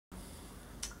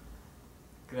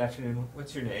Good afternoon.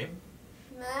 What's your name?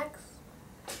 Max.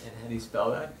 And how do you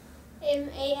spell that?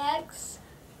 MAX.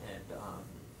 And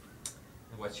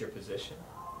what's your position?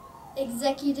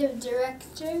 Executive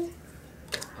Director.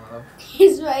 Of?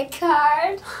 Here's my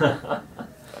card.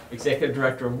 Executive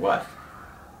Director of what?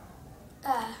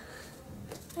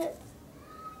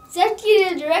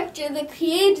 Executive Director of the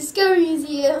Creative Discovery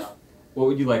Museum. What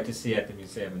would you like to see at the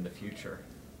museum in the future?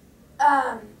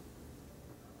 A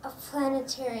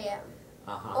planetarium.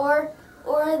 Uh-huh.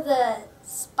 Or the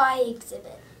spy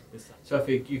exhibit. So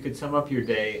if you could sum up your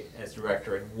day as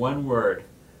director in one word,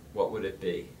 what would it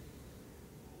be?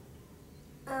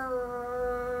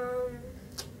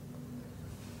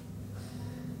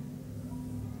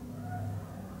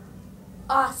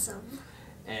 Awesome.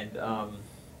 And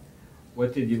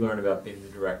what did you learn about being the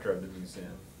director of the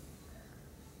museum?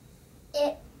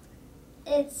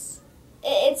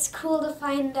 It's cool to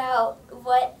find out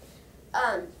what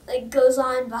goes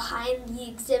on behind the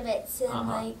exhibits and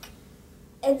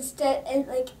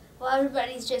while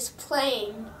everybody's just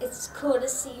playing, it's cool to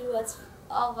see what's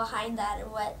all behind that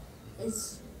and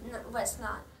what's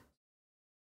not.